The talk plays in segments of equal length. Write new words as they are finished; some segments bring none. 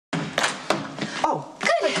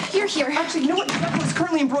you're here. Actually, you know what? Jackal is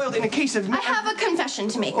currently embroiled in a case of... I have a confession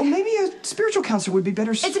to make. Oh, maybe a spiritual counselor would be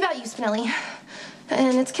better... It's about you, Spinelli.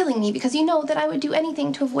 And it's killing me because you know that I would do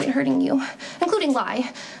anything to avoid hurting you, including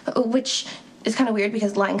lie, which is kind of weird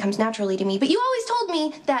because lying comes naturally to me. But you always told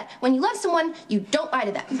me that when you love someone, you don't lie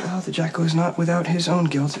to them. Well, the Jackal is not without his own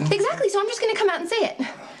guilt. Exactly, so I'm just going to come out and say it.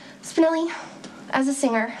 Spinelli, as a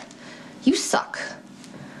singer, you suck.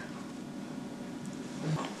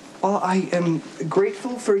 Well, I am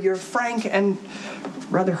grateful for your frank and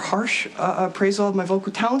rather harsh appraisal of my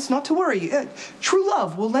vocal talents. Not to worry. True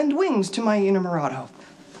love will lend wings to my inamorado.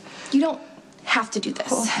 You don't have to do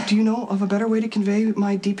this. Well, do you know of a better way to convey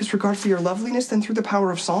my deepest regard for your loveliness than through the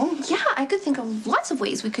power of song? Yeah, I could think of lots of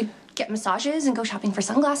ways. We could get massages and go shopping for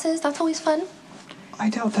sunglasses. That's always fun. I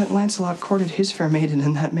doubt that Lancelot courted his fair maiden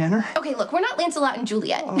in that manner. Okay, look, we're not Lancelot and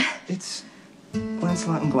Juliet. Oh, it's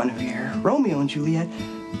Lancelot and Guinevere, Romeo and Juliet,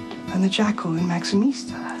 and the Jackal and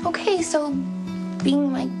Maximista. Okay, so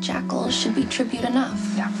being my jackal should be tribute enough.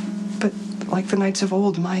 Yeah, but like the knights of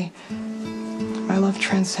old, my love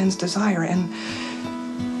transcends desire, and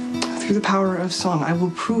through the power of song, I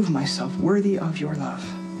will prove myself worthy of your love.